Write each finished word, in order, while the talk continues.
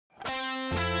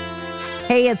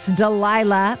Hey, it's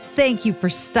Delilah. Thank you for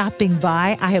stopping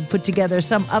by. I have put together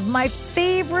some of my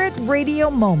favorite radio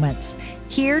moments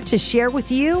here to share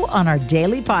with you on our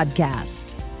daily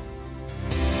podcast.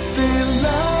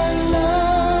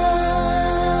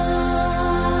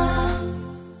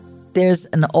 There's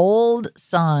an old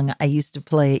song I used to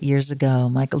play years ago.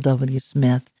 Michael W.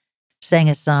 Smith sang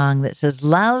a song that says,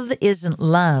 "Love isn't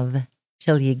love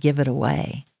till you give it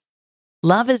away."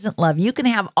 Love isn't love. You can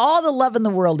have all the love in the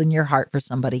world in your heart for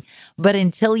somebody, but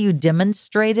until you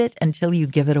demonstrate it, until you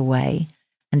give it away,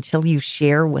 until you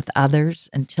share with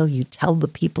others, until you tell the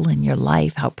people in your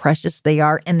life how precious they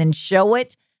are, and then show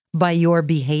it by your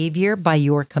behavior, by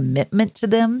your commitment to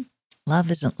them,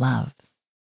 love isn't love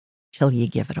till you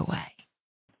give it away.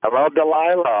 Hello,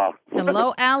 Delilah.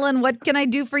 Hello, Alan. What can I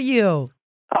do for you?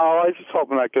 Oh, I was just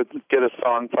hoping I could get a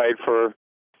song played for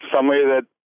somebody that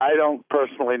I don't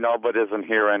personally know but isn't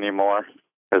here anymore,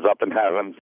 is up in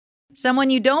heaven.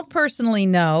 Someone you don't personally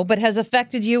know, but has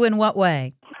affected you in what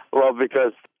way? Well,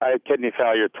 because I had kidney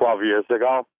failure 12 years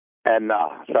ago, and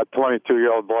that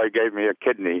 22-year-old boy gave me a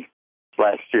kidney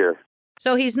last year.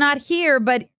 So he's not here,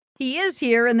 but he is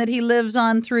here in that he lives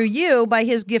on through you by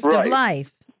his gift of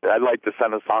life. I'd like to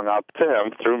send a song out to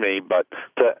him through me, but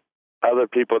to other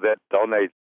people that donate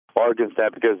organs,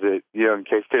 that because in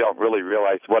case they don't really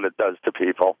realize what it does to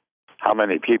people, how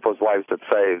many people's lives it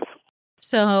saves.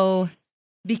 So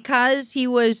because he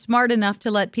was smart enough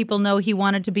to let people know he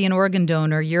wanted to be an organ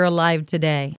donor, you're alive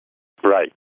today.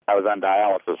 Right. I was on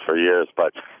dialysis for years,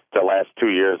 but the last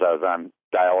 2 years I was on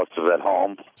dialysis at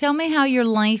home. Tell me how your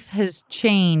life has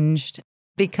changed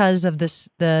because of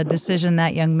the decision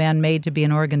that young man made to be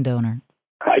an organ donor.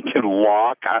 I can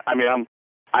walk.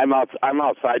 I'm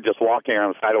outside just walking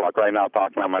on the sidewalk right now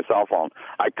talking on my cell phone.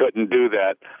 I couldn't do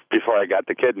that before I got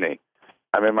the kidney.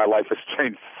 My life has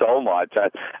changed so much,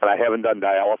 and I haven't done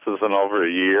dialysis in over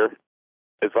a year.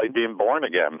 It's like being born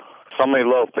again. So many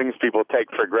little things people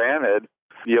take for granted,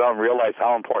 you don't realize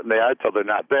how important they are till they're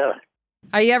not there.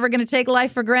 Are you ever going to take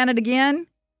life for granted again?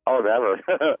 Oh, never.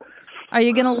 Are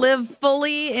you going to live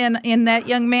fully in that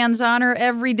young man's honor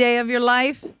every day of your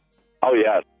life? Oh,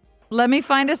 yes. Let me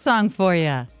find a song for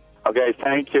you. Okay,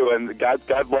 thank you, and God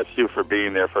bless you for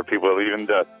being there for people even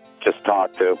to just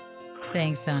talk to.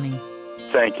 Thanks, honey.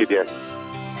 Thank you, dear.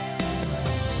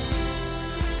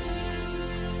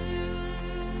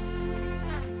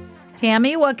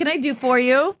 Tammy, what can I do for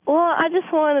you? Well, I just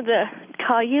wanted to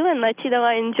call you and let you know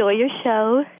I enjoy your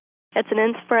show. It's an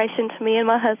inspiration to me and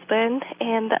my husband,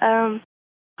 and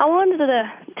I wanted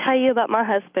to tell you about my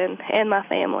husband and my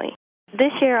family.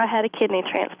 This year I had a kidney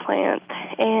transplant,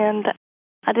 and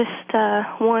I just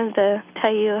wanted to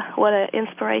tell you what an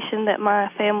inspiration that my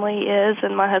family is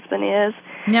and my husband is.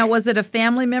 Now, was it a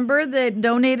family member that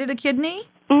donated a kidney?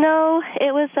 No,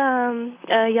 it was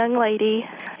a young lady,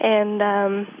 and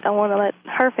I want to let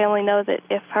her family know that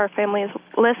if her family is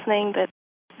listening, that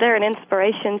they're an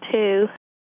inspiration too.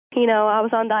 I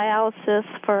was on dialysis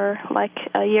for like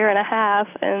a year and a half.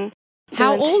 And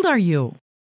how old are you?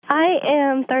 I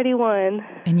am 31.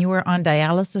 And you were on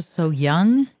dialysis so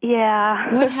young?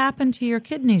 Yeah. What happened to your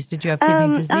kidneys? Did you have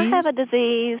kidney disease? I have a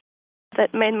disease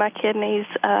that made my kidneys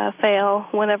fail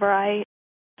whenever I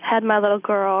had my little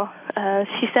girl.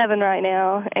 She's 7 right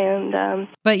now, and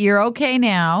but you're okay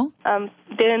now. I'm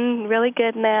doing really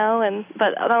good now,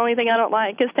 but the only thing I don't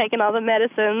like is taking all the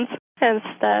medicines and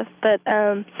stuff. But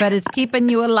it's keeping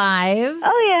you alive.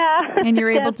 Oh yeah. And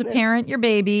you're able to parent your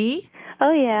baby.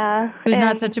 Oh yeah. Who's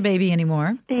not such a baby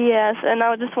anymore. Yes, and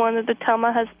I just wanted to tell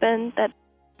my husband that,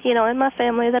 and my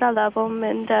family that I love them,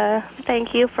 and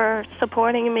thank you for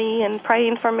supporting me and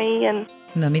praying for me. And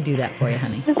let me do that for you,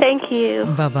 honey. Thank you.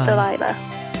 Bye-bye. Delilah.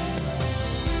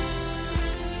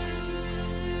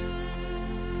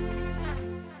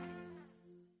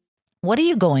 What are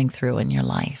you going through in your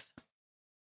life?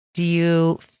 Do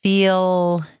you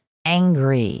feel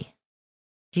angry?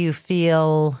 Do you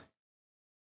feel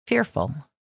fearful?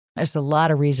 There's a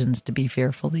lot of reasons to be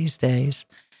fearful these days.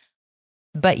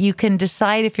 But you can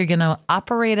decide if you're going to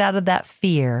operate out of that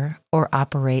fear or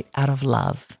operate out of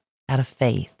love, out of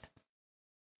faith.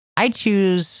 I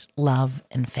choose love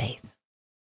and faith.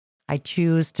 I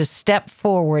choose to step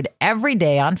forward every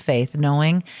day on faith,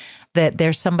 knowing that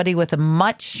there's somebody with a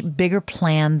much bigger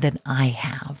plan than I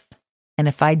have. And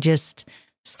if I just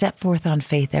step forth on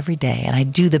faith every day and I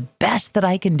do the best that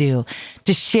I can do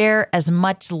to share as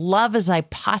much love as I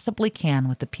possibly can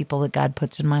with the people that God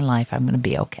puts in my life, I'm going to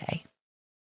be okay.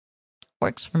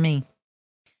 Works for me.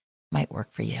 Might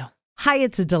work for you. Hi,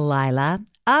 it's Delilah.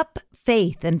 Up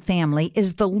Faith and Family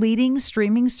is the leading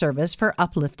streaming service for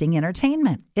uplifting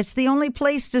entertainment. It's the only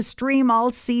place to stream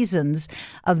all seasons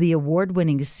of the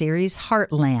award-winning series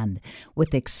Heartland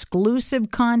with exclusive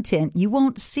content you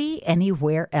won't see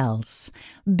anywhere else.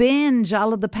 Binge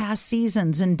all of the past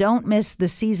seasons and don't miss the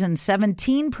season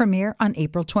 17 premiere on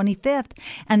April 25th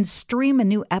and stream a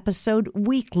new episode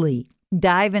weekly.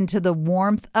 Dive into the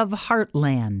warmth of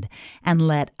Heartland and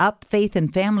let Up Faith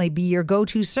and Family be your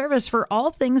go-to service for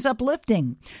all things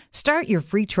uplifting. Start your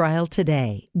free trial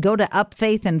today. Go to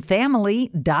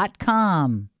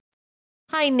upfaithandfamily.com.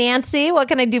 Hi, Nancy. What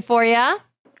can I do for you?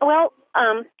 Well,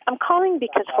 I'm calling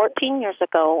because 14 years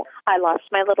ago, I lost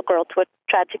my little girl to a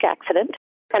tragic accident.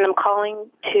 And I'm calling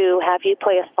to have you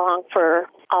play a song for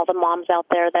all the moms out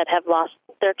there that have lost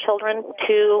their children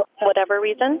to whatever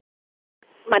reason.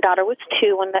 My daughter was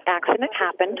 2 when the accident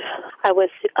happened. I was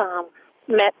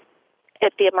met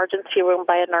at the emergency room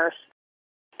by a nurse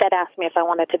that asked me if I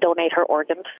wanted to donate her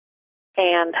organs.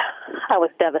 And I was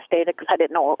devastated because I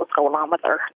didn't know what was going on with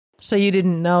her. So you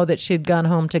didn't know that she'd gone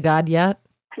home to God yet?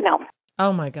 No.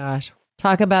 Oh, my gosh.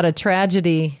 Talk about a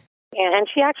tragedy. And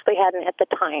she actually hadn't at the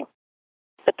time.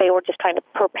 But they were just trying to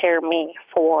prepare me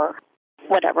for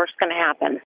whatever's going to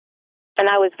happen. And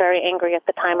I was very angry at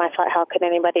the time. I thought, how could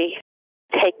anybody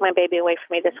take my baby away from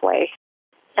me this way?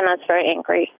 And I was very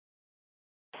angry.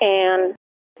 And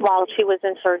while she was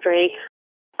in surgery,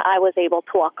 I was able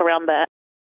to walk around the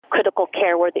critical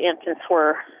care where the infants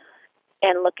were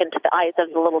and look into the eyes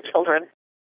of the little children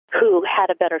who had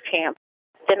a better chance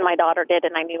than my daughter did,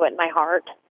 and I knew it in my heart.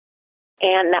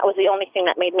 And that was the only thing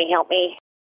that made me help me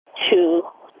to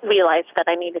realize that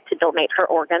I needed to donate her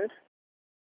organs.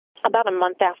 About a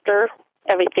month after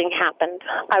everything happened,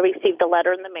 I received a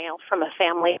letter in the mail from a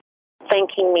family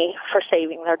thanking me for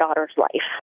saving their daughter's life.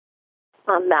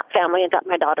 That family had got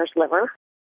my daughter's liver,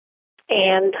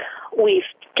 and we've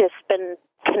just been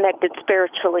connected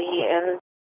spiritually and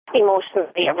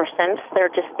emotionally ever since.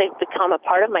 They've become a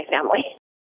part of my family.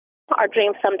 Our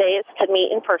dream someday is to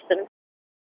meet in person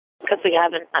because we've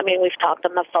talked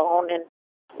on the phone and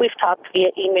we've talked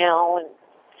via email and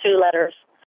through letters.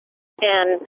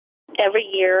 And every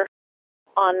year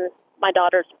on my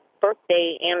daughter's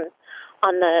birthday and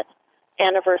on the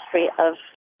anniversary of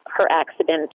her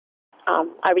accident,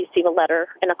 I receive a letter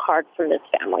and a card from this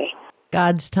family.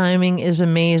 God's timing is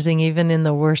amazing, even in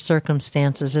the worst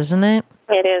circumstances, isn't it?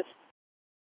 It is.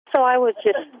 So I was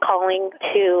just calling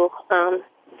to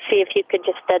see if you could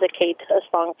just dedicate a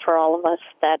song for all of us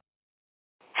that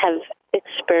have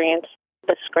experienced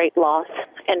this great loss,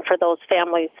 and for those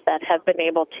families that have been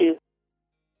able to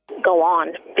go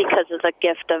on because of the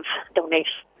gift of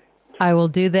donation. I will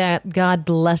do that. God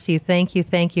bless you. Thank you.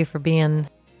 Thank you for being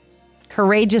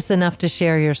courageous enough to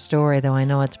share your story, though I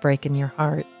know it's breaking your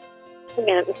heart.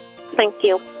 Yeah. Thank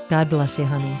you. God bless you,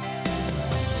 honey.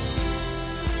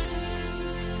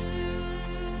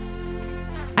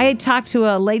 I talked to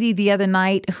a lady the other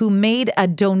night who made a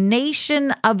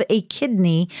donation of a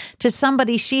kidney to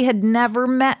somebody she had never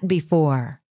met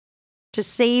before to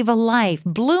save a life.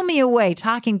 Blew me away.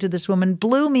 Talking to this woman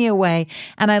blew me away.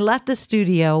 And I left the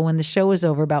studio when the show was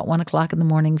over about 1:00 in the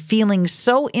morning, feeling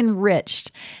so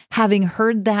enriched, having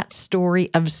heard that story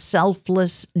of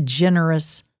selfless,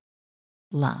 generous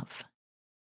love.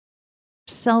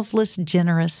 Selfless,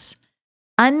 generous,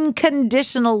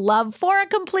 unconditional love for a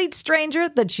complete stranger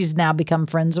that she's now become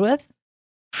friends with.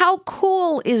 How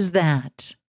cool is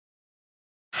that?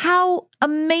 How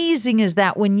amazing is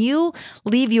that when you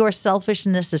leave your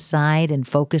selfishness aside and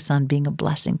focus on being a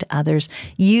blessing to others,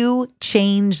 you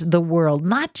change the world,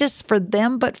 not just for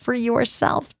them, but for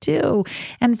yourself too,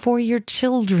 and for your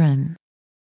children.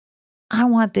 I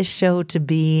want this show to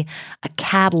be a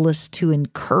catalyst to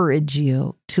encourage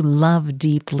you to love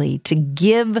deeply, to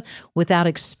give without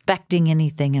expecting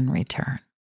anything in return.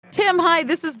 Tim, hi,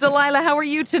 this is Delilah. How are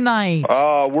you tonight?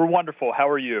 We're wonderful. How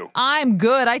are you? I'm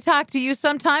good. I talked to you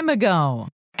some time ago,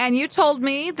 and you told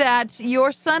me that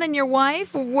your son and your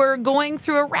wife were going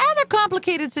through a rather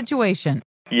complicated situation.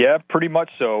 Yeah, pretty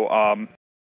much so.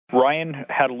 Ryan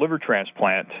had a liver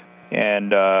transplant, and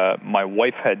my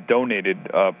wife had donated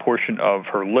a portion of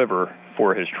her liver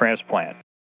for his transplant.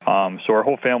 So our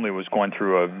whole family was going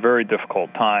through a very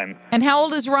difficult time. And how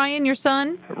old is Ryan, your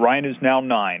son? Ryan is now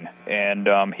 9, and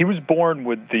he was born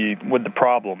with the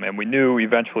problem, and we knew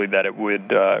eventually that it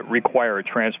would require a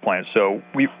transplant. So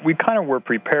we kind of were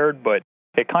prepared, but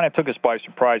it kind of took us by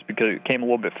surprise because it came a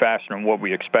little bit faster than what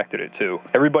we expected it to.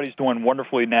 Everybody's doing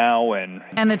wonderfully now,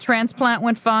 and the transplant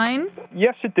went fine?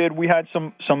 Yes, it did. We had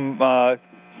some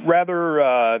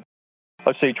rather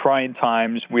let's say, trying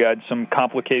times. We had some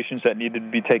complications that needed to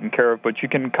be taken care of, but you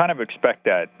can kind of expect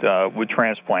that with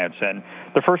transplants. And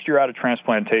the first year out of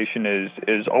transplantation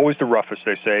is always the roughest,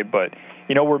 they say, but,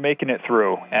 we're making it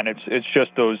through. And it's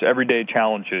just those everyday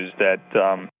challenges that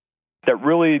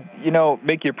really,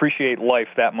 make you appreciate life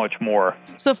that much more.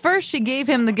 So first she gave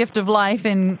him the gift of life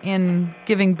in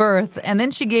giving birth, and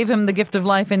then she gave him the gift of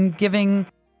life in giving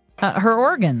her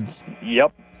organs.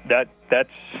 Yep.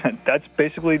 That's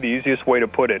basically the easiest way to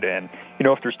put it. And,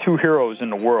 if there's two heroes in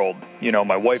the world,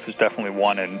 my wife is definitely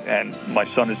one and my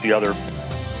son is the other.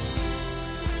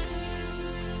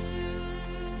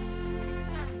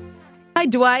 Hi,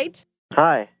 Dwight.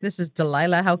 Hi. This is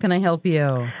Delilah. How can I help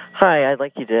you? Hi, I'd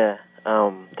like you to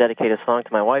dedicate a song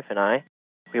to my wife and I.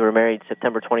 We were married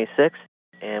September 26th,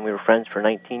 and we were friends for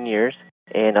 19 years.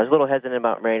 And I was a little hesitant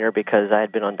about marrying her because I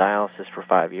had been on dialysis for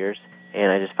 5 years,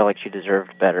 and I just felt like she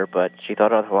deserved better, but she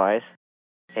thought otherwise.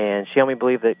 And she helped me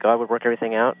believe that God would work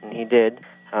everything out, and he did.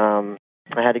 I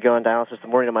had to go on dialysis the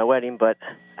morning of my wedding, but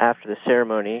after the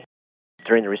ceremony,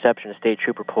 during the reception, a state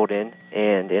trooper pulled in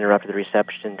and interrupted the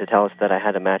reception to tell us that I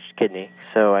had a matched kidney.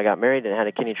 So I got married and had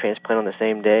a kidney transplant on the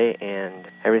same day, and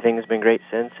everything has been great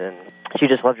since. And she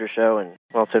just loved your show, and,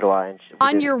 well, so do I. And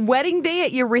on your wedding day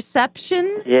at your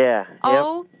reception? Yeah.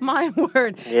 Oh, my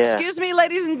word. Yeah. Excuse me,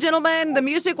 ladies and gentlemen. The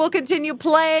music will continue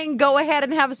playing. Go ahead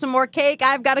and have some more cake.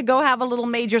 I've got to go have a little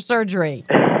major surgery.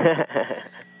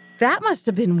 That must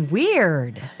have been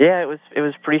weird. Yeah, it was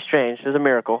pretty strange. It was a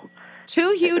miracle.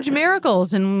 2 huge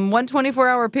miracles in one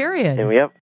 24-hour period.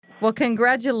 Yep. Well,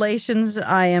 congratulations.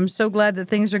 I am so glad that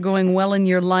things are going well in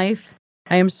your life.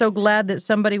 I am so glad that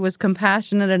somebody was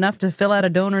compassionate enough to fill out a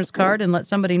donor's card and let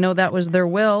somebody know that was their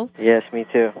will. Yes, me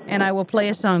too. And I will play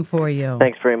a song for you.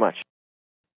 Thanks very much.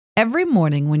 Every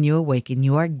morning when you awaken,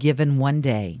 you are given one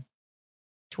day,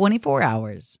 24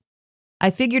 hours. I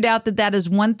figured out that is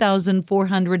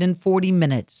 1,440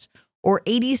 minutes. Or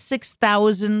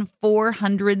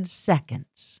 86,400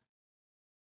 seconds.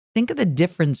 Think of the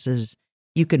differences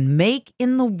you can make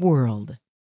in the world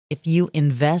if you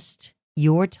invest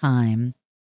your time,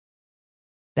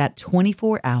 that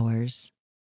 24 hours,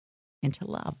 into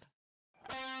love.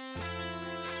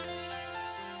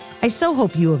 I so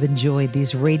hope you have enjoyed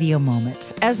these radio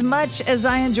moments as much as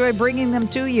I enjoy bringing them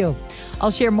to you.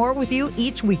 I'll share more with you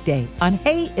each weekday on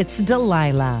Hey, It's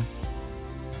Delilah.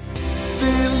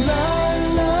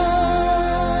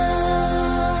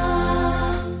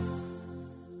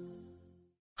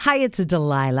 Hi, it's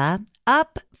Delilah.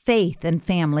 Up, Faith, and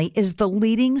Family is the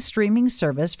leading streaming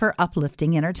service for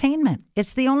uplifting entertainment.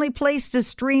 It's the only place to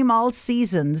stream all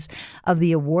seasons of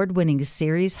the award-winning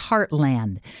series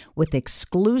Heartland, with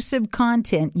exclusive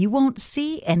content you won't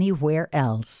see anywhere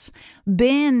else.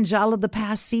 Binge all of the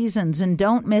past seasons and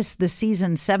don't miss the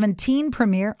season 17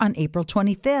 premiere on April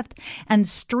 25th and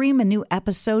stream a new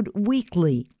episode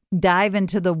weekly. Dive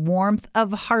into the warmth of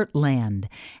Heartland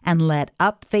and let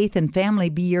Up, Faith, and Family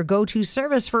be your go-to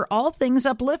service for all things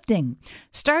uplifting.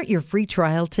 Start your free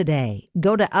trial today.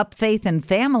 Go to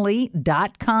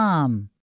upfaithandfamily.com.